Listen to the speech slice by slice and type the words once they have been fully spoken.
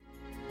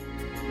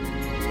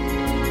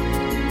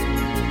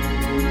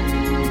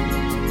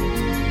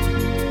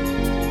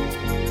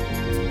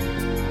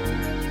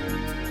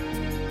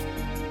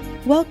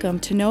Welcome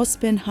to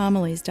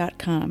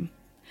NoSpinHomilies.com.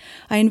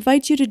 I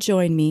invite you to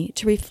join me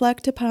to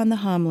reflect upon the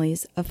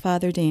homilies of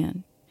Father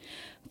Dan.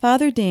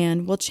 Father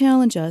Dan will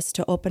challenge us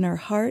to open our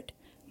heart,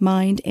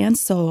 mind, and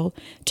soul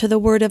to the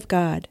Word of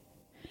God.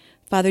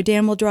 Father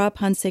Dan will draw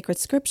upon sacred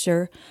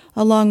scripture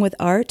along with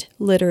art,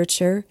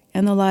 literature,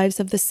 and the lives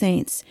of the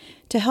saints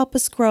to help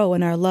us grow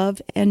in our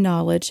love and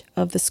knowledge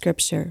of the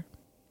scripture.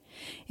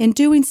 In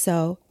doing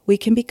so, we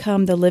can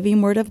become the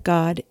living Word of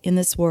God in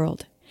this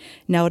world.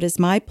 Now it is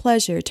my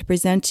pleasure to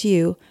present to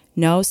you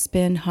No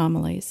Spin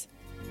Homilies.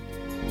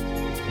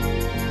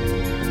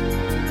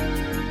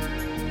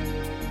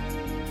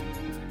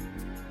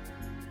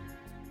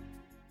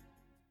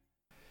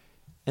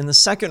 In the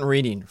second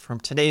reading from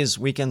today's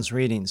weekend's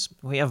readings,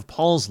 we have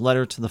Paul's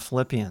letter to the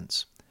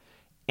Philippians.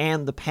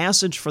 And the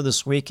passage for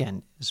this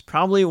weekend is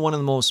probably one of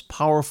the most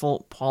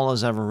powerful Paul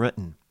has ever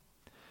written.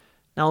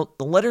 Now,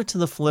 the letter to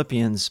the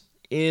Philippians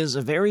is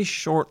a very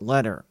short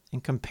letter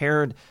and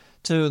compared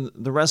to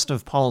the rest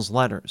of Paul's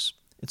letters.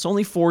 It's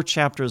only 4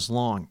 chapters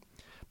long,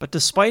 but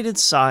despite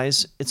its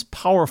size, it's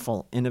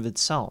powerful in of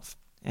itself,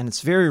 and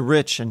it's very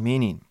rich in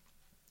meaning.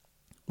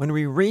 When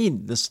we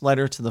read this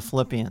letter to the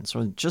Philippians,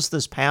 or just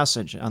this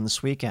passage on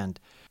this weekend,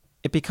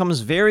 it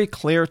becomes very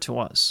clear to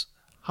us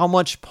how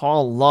much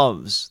Paul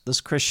loves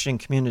this Christian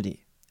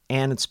community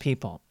and its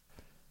people.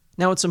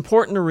 Now, it's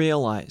important to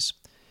realize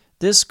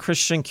this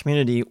Christian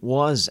community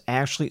was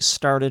actually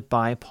started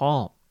by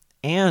Paul,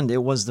 and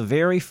it was the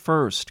very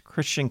first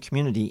Christian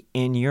community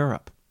in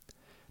Europe.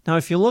 Now,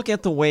 if you look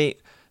at the way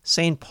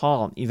St.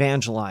 Paul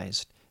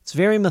evangelized, it's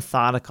very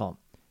methodical.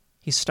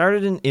 He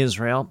started in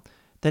Israel,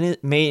 then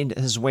it made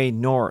his way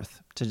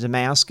north to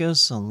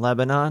Damascus and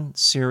Lebanon,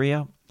 Syria,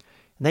 and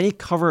then he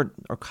cut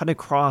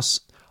across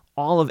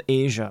all of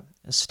Asia,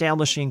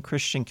 establishing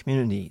Christian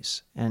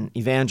communities and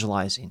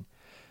evangelizing.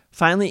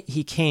 Finally,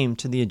 he came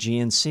to the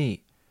Aegean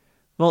Sea.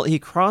 Well, he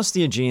crossed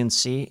the Aegean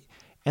Sea,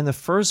 and the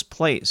first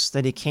place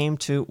that he came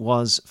to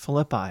was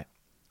Philippi,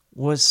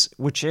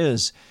 which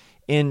is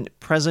in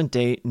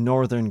present-day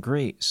northern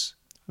Greece,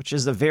 which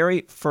is the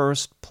very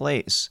first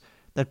place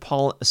that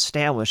Paul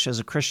established as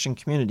a Christian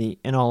community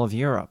in all of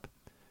Europe.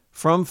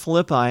 From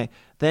Philippi,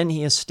 then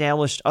he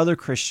established other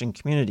Christian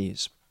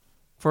communities,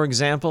 for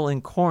example, in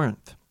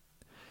Corinth.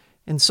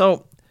 And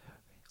so,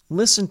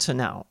 listen to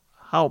now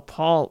how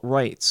Paul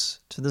writes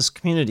to this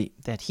community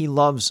that he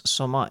loves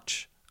so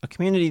much, a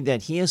community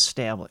that he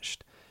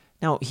established.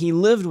 Now, he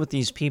lived with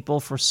these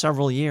people for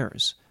several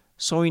years,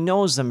 so he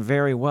knows them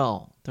very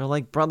well. They're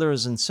like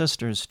brothers and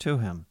sisters to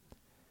him.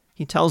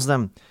 He tells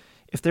them,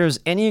 if there is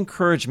any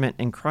encouragement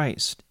in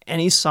Christ,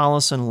 any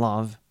solace in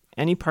love,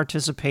 any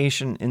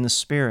participation in the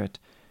Spirit,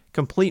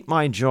 complete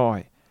my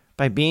joy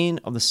by being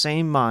of the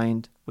same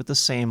mind with the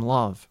same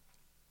love.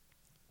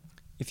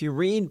 If you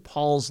read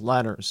Paul's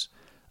letters,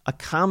 a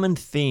common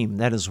theme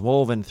that is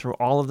woven through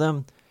all of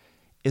them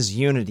is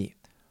unity.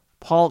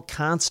 Paul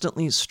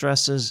constantly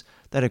stresses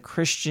that a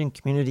Christian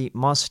community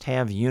must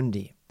have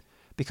unity,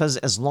 because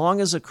as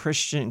long as a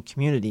Christian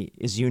community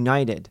is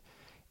united,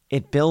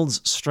 it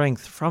builds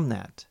strength from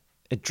that.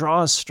 It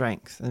draws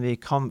strength and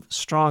becomes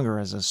stronger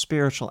as a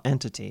spiritual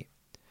entity.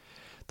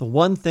 The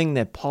one thing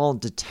that Paul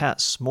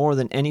detests more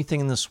than anything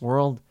in this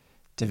world,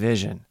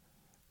 division,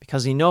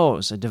 because he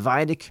knows a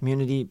divided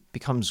community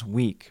becomes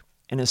weak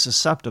and is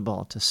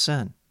susceptible to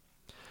sin.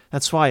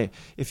 That's why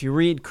if you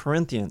read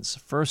Corinthians,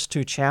 first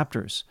 2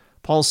 chapters,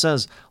 Paul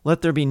says,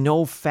 let there be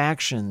no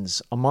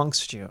factions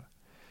amongst you.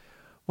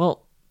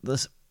 Well,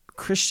 the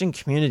Christian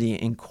community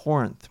in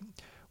Corinth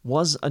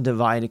was a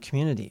divided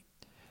community.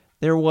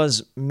 There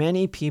was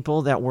many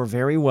people that were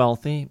very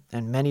wealthy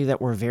and many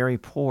that were very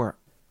poor.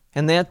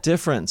 And that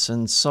difference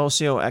in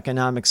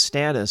socioeconomic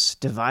status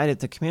divided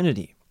the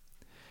community.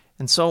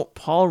 And so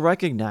Paul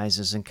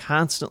recognizes and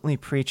constantly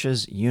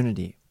preaches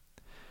unity.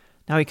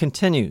 Now he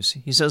continues.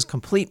 He says,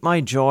 complete my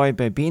joy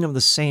by being of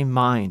the same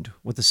mind,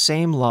 with the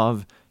same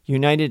love,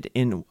 united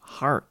in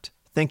heart,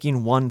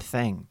 thinking one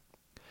thing.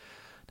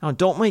 Now,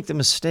 don't make the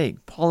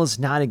mistake. Paul is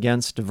not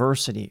against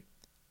diversity.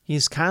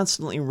 He's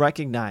constantly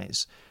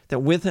recognized that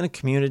within a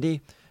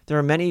community, there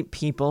are many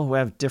people who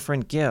have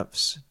different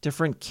gifts,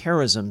 different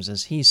charisms,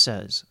 as he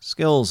says,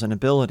 skills and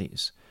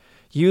abilities,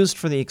 used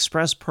for the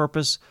express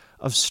purpose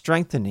of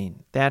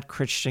strengthening that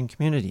Christian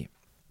community.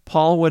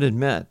 Paul would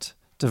admit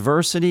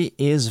diversity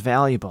is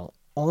valuable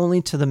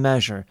only to the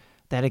measure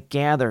that it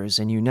gathers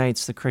and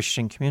unites the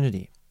Christian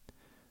community.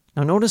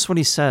 Now notice what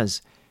he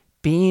says,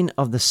 being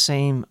of the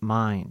same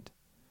mind.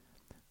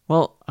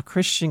 Well, a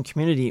Christian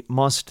community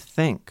must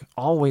think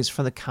always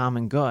for the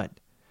common good.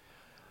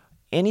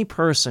 Any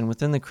person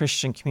within the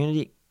Christian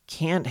community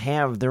can't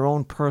have their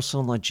own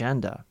personal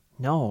agenda.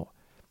 No.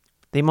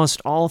 They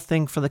must all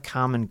think for the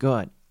common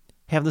good,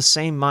 have the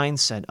same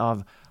mindset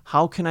of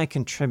how can I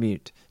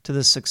contribute to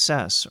the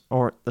success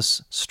or the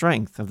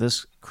strength of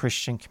this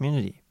Christian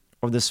community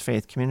or this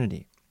faith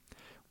community.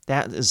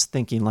 That is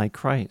thinking like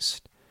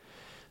Christ.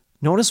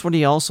 Notice what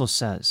he also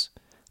says,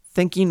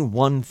 thinking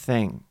one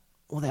thing.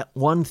 Well, that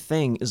one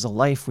thing is the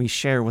life we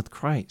share with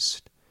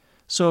Christ.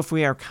 So if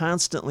we are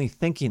constantly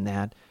thinking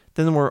that,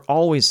 then we're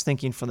always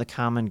thinking for the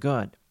common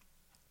good.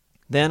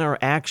 Then our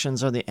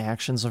actions are the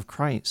actions of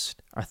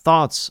Christ. Our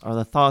thoughts are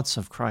the thoughts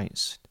of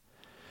Christ.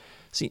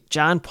 See,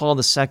 John Paul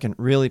II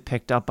really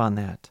picked up on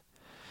that.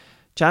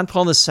 John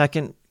Paul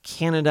II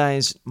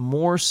canonized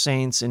more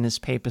saints in his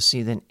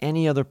papacy than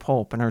any other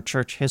pope in our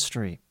church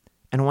history.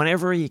 And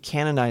whenever he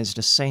canonized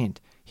a saint,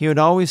 he would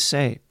always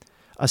say,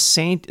 a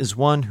saint is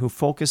one who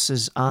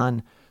focuses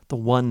on the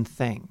one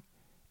thing.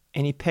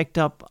 And he picked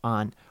up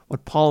on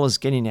what Paul was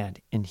getting at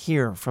in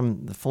here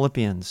from the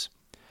Philippians.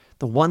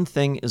 The one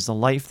thing is the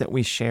life that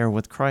we share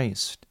with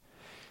Christ.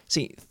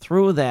 See,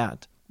 through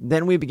that,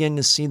 then we begin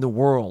to see the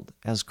world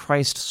as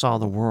Christ saw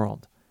the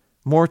world.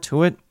 More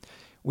to it,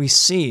 we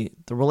see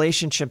the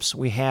relationships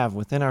we have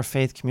within our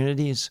faith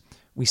communities.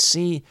 We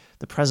see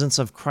the presence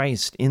of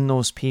Christ in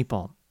those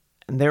people,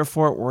 and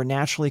therefore we're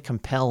naturally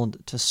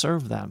compelled to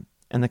serve them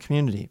and the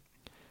community.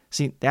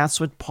 See,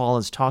 that's what Paul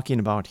is talking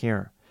about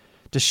here,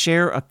 to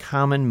share a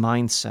common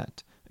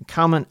mindset, a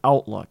common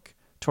outlook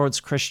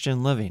towards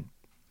Christian living.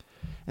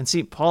 And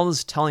see, Paul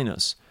is telling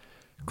us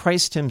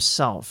Christ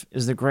himself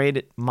is the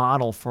great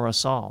model for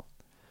us all.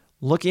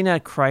 Looking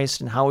at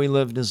Christ and how he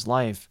lived his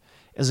life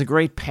is a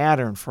great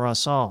pattern for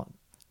us all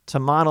to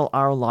model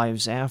our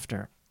lives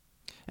after.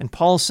 And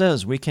Paul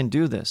says we can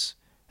do this.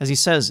 As he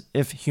says,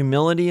 if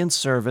humility and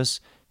service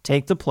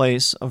take the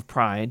place of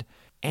pride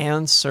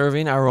and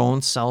serving our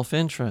own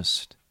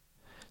self-interest.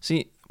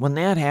 See, when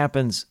that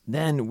happens,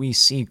 then we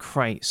see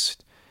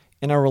Christ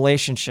in our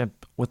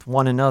relationship with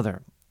one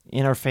another,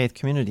 in our faith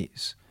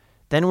communities.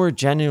 Then we're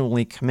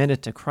genuinely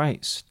committed to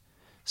Christ.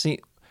 See,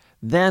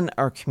 then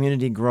our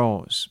community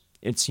grows.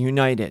 It's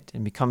united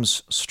and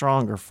becomes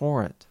stronger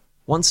for it.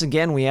 Once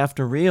again, we have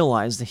to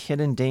realize the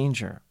hidden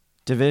danger,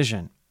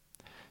 division.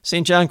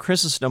 St. John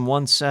Chrysostom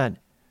once said,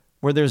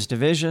 where there's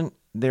division,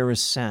 there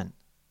is sin.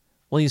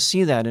 Well, you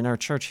see that in our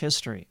church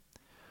history.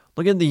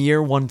 Look at the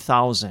year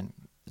 1000,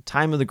 the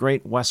time of the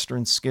Great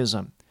Western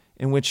Schism,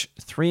 in which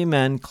 3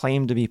 men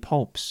claimed to be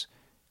popes.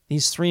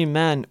 These 3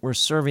 men were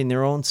serving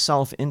their own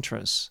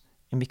self-interests,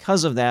 and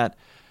because of that,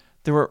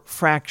 there were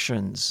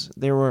fractions,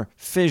 there were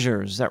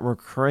fissures that were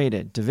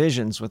created,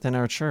 divisions within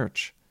our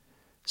church.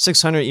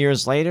 600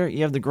 years later,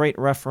 you have the Great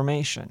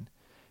Reformation,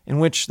 in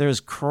which there's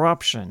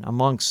corruption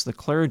amongst the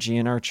clergy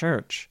in our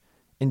church.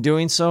 In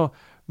doing so,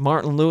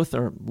 Martin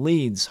Luther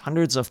leads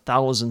hundreds of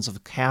thousands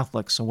of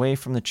Catholics away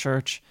from the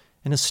church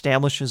and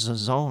establishes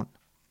his own.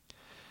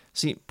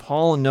 See,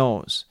 Paul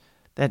knows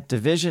that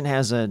division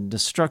has a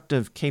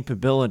destructive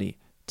capability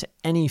to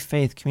any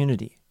faith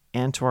community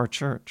and to our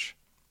church.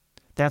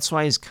 That's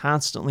why he's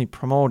constantly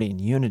promoting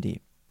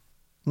unity.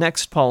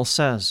 Next, Paul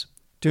says,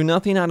 do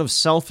nothing out of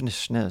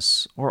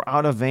selfishness or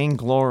out of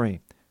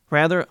vainglory.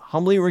 Rather,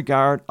 humbly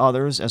regard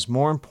others as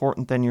more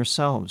important than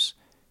yourselves,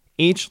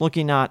 each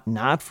looking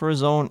not for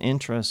his own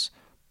interests,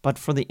 but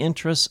for the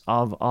interests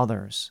of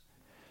others.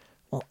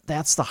 Well,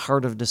 that's the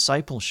heart of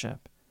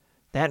discipleship.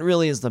 That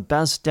really is the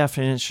best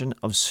definition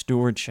of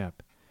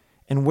stewardship.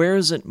 And where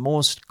is it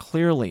most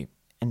clearly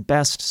and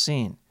best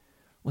seen?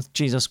 With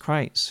Jesus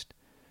Christ.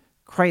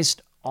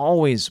 Christ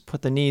always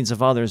put the needs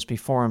of others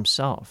before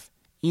himself,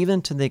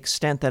 even to the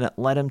extent that it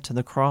led him to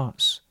the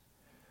cross.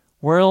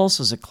 Where else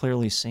is it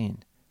clearly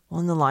seen? Well,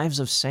 in the lives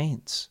of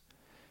saints.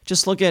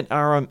 Just look at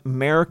our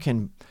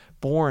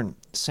American-born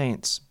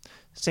saints.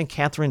 St.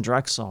 Catherine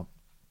Drexel.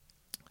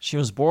 She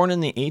was born in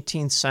the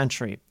 18th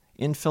century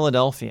in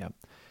Philadelphia.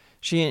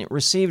 She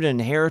received an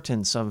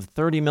inheritance of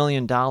 $30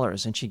 million,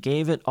 and she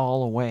gave it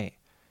all away.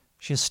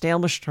 She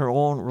established her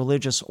own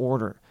religious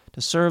order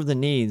to serve the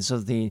needs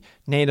of the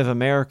Native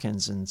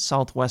Americans in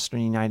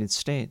southwestern United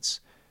States.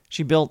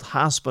 She built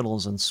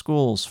hospitals and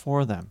schools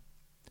for them.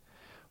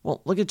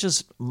 Well, look at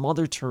just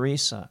Mother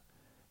Teresa,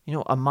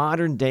 a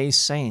modern-day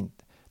saint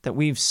that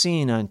we've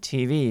seen on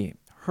TV,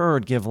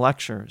 heard give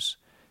lectures.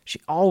 She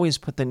always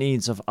put the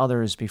needs of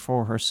others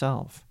before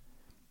herself.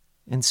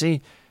 And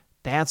see,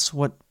 that's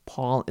what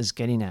Paul is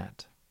getting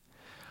at.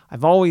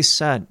 I've always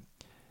said,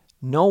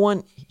 no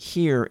one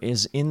here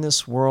is in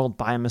this world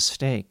by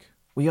mistake.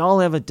 We all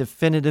have a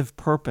definitive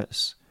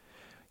purpose.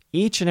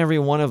 Each and every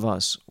one of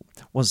us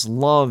was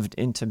loved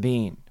into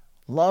being,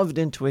 loved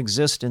into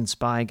existence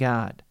by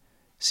God.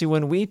 See,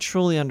 when we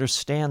truly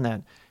understand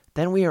that,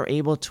 then we are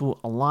able to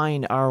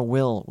align our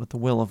will with the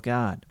will of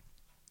God.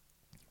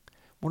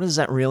 What does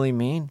that really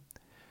mean?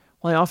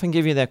 Well, I often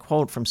give you that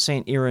quote from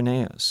St.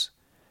 Irenaeus.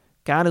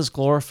 God is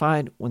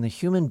glorified when the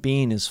human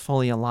being is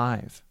fully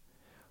alive.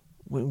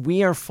 When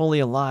we are fully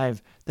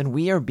alive, then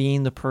we are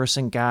being the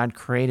person God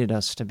created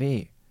us to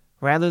be,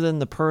 rather than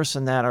the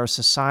person that our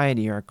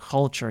society or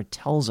culture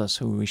tells us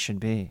who we should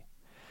be.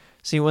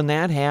 See, when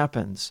that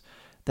happens,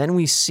 then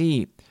we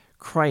see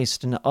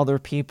Christ in other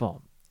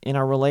people, in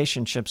our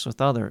relationships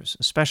with others,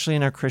 especially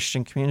in our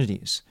Christian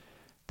communities.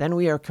 Then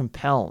we are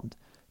compelled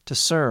to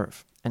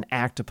serve and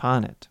act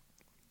upon it.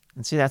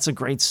 And see, that's a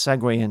great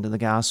segue into the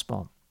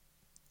gospel.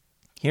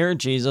 Here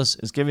Jesus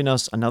is giving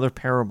us another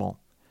parable.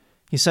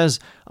 He says,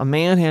 a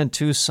man had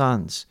 2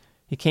 sons.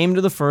 He came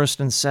to the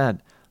first and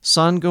said,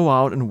 "Son, go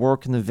out and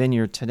work in the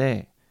vineyard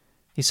today."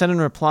 He said in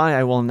reply,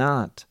 "I will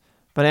not,"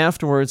 but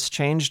afterwards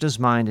changed his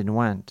mind and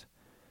went.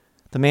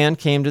 The man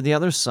came to the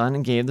other son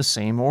and gave the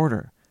same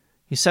order.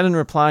 He said in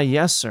reply,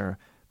 "Yes, sir,"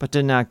 but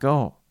did not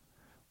go.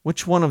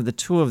 Which one of the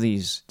two of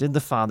these did the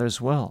father's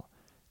will?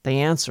 They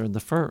answered, "The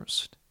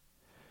first."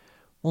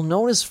 Well,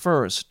 notice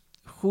first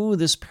who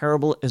this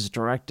parable is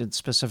directed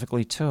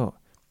specifically to.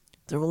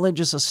 The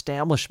religious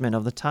establishment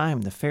of the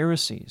time, the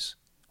Pharisees.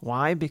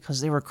 Why?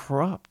 Because they were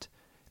corrupt.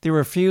 They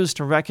refused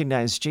to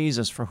recognize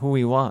Jesus for who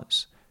he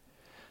was.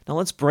 Now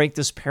let's break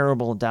this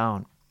parable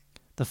down.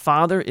 The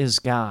Father is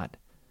God.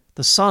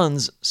 The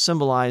sons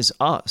symbolize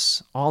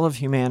us, all of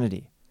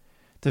humanity.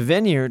 The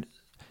vineyard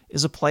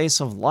is a place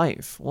of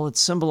life. Well, it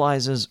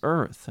symbolizes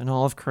earth and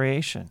all of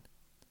creation.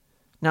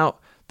 Now,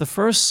 the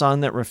first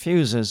son that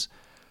refuses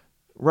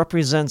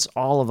represents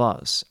all of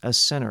us as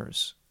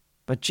sinners.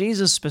 But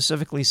Jesus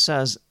specifically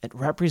says it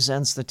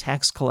represents the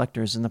tax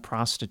collectors and the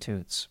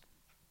prostitutes.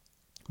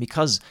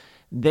 Because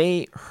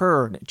they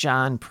heard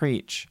John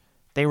preach,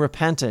 they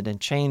repented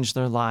and changed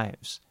their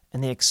lives,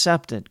 and they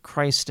accepted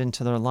Christ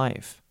into their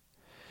life.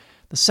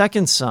 The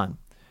second son,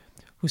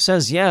 who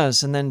says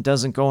yes and then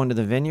doesn't go into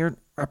the vineyard,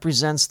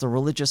 represents the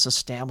religious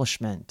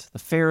establishment, the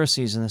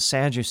Pharisees and the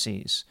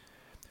Sadducees,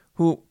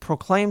 who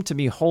proclaim to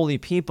be holy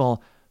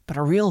people, but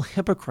are real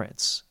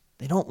hypocrites.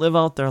 They don't live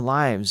out their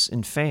lives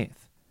in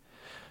faith.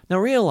 Now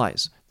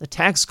realize, the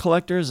tax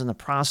collectors and the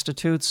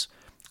prostitutes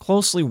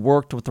closely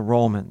worked with the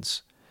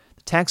Romans.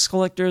 The tax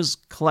collectors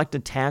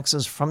collected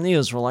taxes from the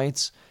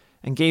Israelites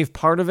and gave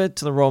part of it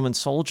to the Roman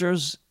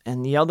soldiers,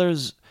 and the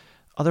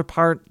other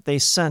part they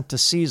sent to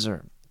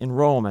Caesar in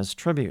Rome as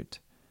tribute.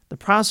 The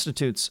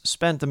prostitutes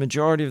spent the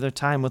majority of their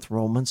time with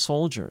Roman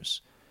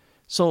soldiers.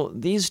 So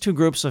these two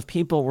groups of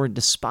people were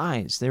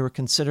despised. They were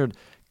considered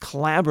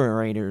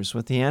collaborators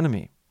with the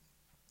enemy.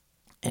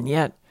 And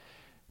yet,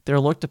 they're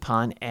looked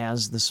upon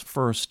as this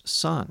first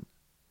son.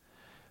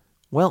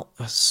 Well,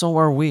 so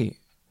are we.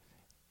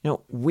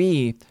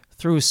 We,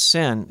 through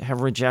sin,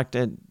 have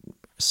rejected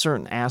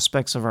certain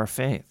aspects of our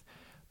faith,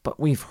 but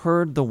we've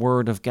heard the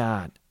word of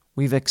God.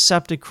 We've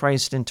accepted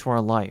Christ into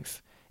our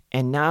life.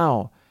 And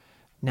now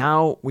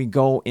we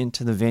go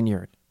into the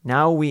vineyard.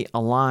 Now we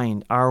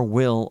align our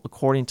will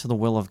according to the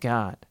will of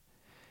God.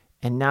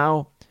 And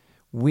now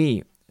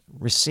we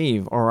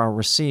receive or are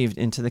received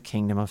into the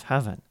kingdom of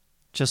heaven,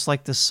 just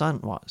like the Son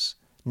was.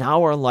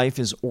 Now our life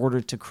is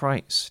ordered to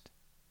Christ,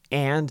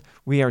 and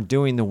we are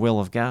doing the will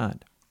of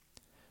God.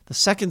 The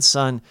second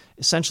son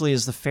essentially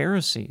is the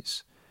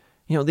Pharisees.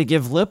 They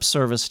give lip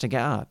service to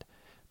God.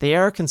 They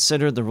are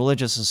considered the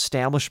religious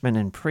establishment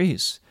and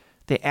priests.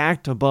 They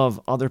act above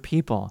other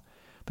people.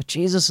 But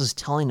Jesus is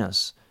telling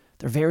us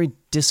they're very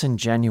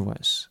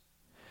disingenuous.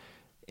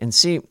 And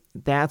see,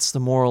 that's the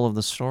moral of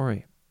the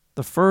story.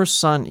 The first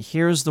son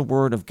hears the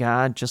word of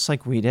God just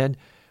like we did,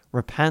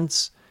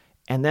 repents,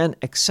 and then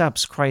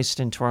accepts Christ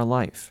into our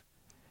life,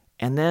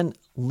 and then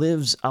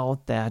lives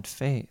out that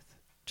faith,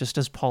 just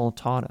as Paul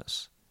taught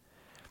us.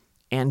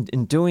 And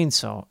in doing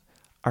so,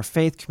 our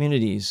faith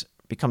communities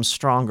become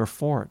stronger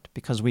for it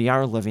because we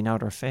are living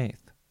out our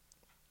faith.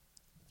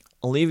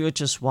 I'll leave you with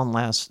just one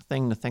last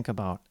thing to think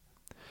about.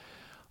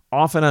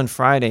 Often on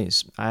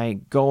Fridays, I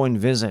go and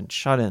visit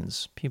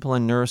shut-ins, people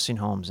in nursing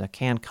homes that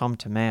can't come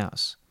to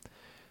Mass.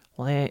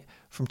 Well,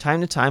 from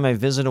time to time, I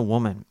visit a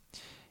woman,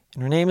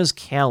 and her name is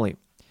Callie,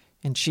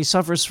 and she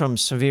suffers from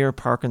severe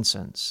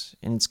Parkinson's,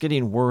 and it's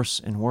getting worse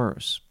and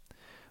worse.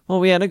 Well,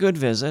 we had a good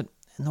visit,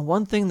 and the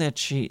one thing that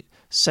she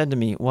said to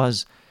me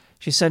was,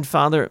 she said,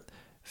 "Father,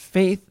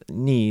 faith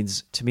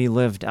needs to be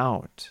lived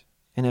out,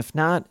 and if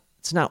not,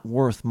 it's not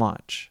worth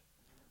much."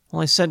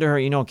 Well, I said to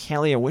her,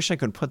 "Callie, I wish I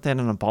could put that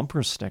on a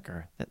bumper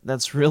sticker.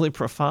 That's really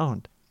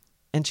profound."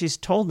 And she's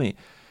told me,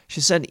 she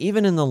said,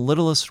 "Even in the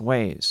littlest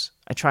ways,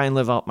 I try and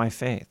live out my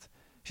faith."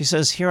 She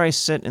says, "Here I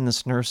sit in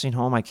this nursing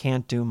home. I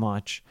can't do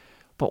much.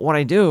 But what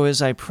I do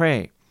is I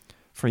pray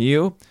for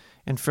you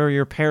and for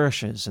your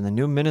parishes and the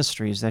new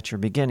ministries that you're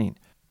beginning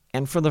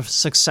and for the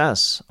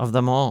success of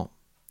them all."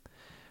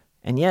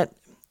 And yet,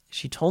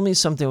 she told me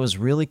something that was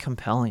really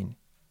compelling.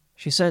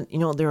 She said,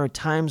 "There are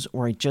times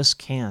where I just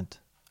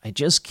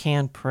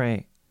can't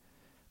pray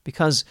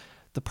because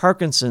the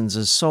Parkinson's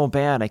is so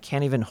bad I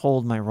can't even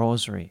hold my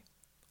rosary.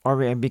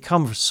 Or I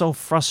become so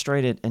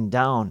frustrated and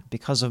down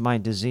because of my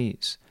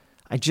disease.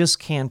 I just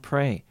can't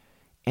pray.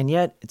 And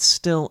yet it's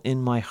still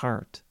in my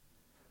heart."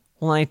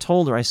 Well, I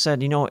told her, I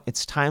said,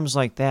 it's times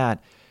like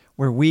that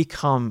where we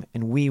come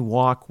and we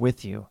walk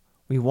with you.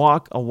 We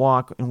walk a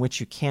walk in which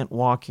you can't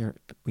walk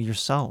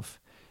yourself.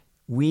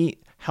 We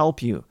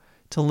help you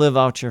to live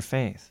out your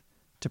faith,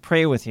 to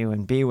pray with you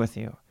and be with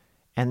you.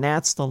 And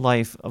that's the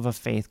life of a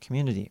faith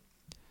community.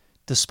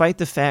 Despite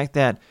the fact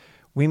that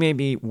we may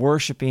be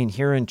worshiping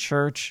here in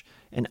church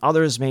and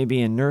others may be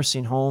in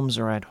nursing homes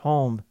or at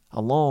home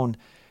alone,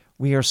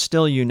 we are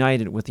still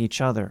united with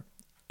each other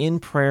in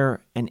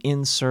prayer and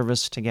in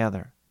service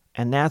together.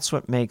 And that's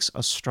what makes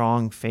a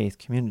strong faith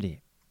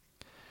community.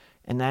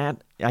 And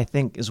that, I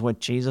think, is what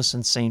Jesus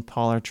and St.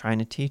 Paul are trying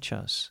to teach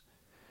us.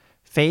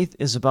 Faith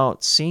is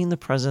about seeing the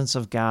presence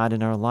of God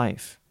in our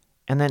life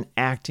and then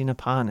acting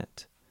upon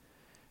it.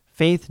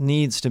 Faith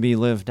needs to be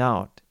lived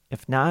out.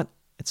 If not,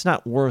 it's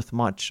not worth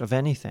much of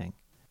anything.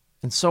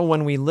 And so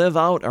when we live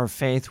out our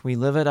faith, we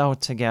live it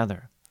out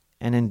together.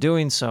 And in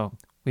doing so,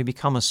 we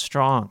become a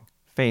strong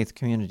faith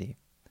community.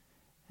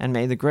 And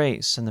may the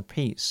grace and the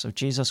peace of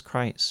Jesus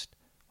Christ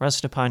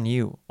rest upon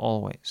you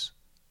always.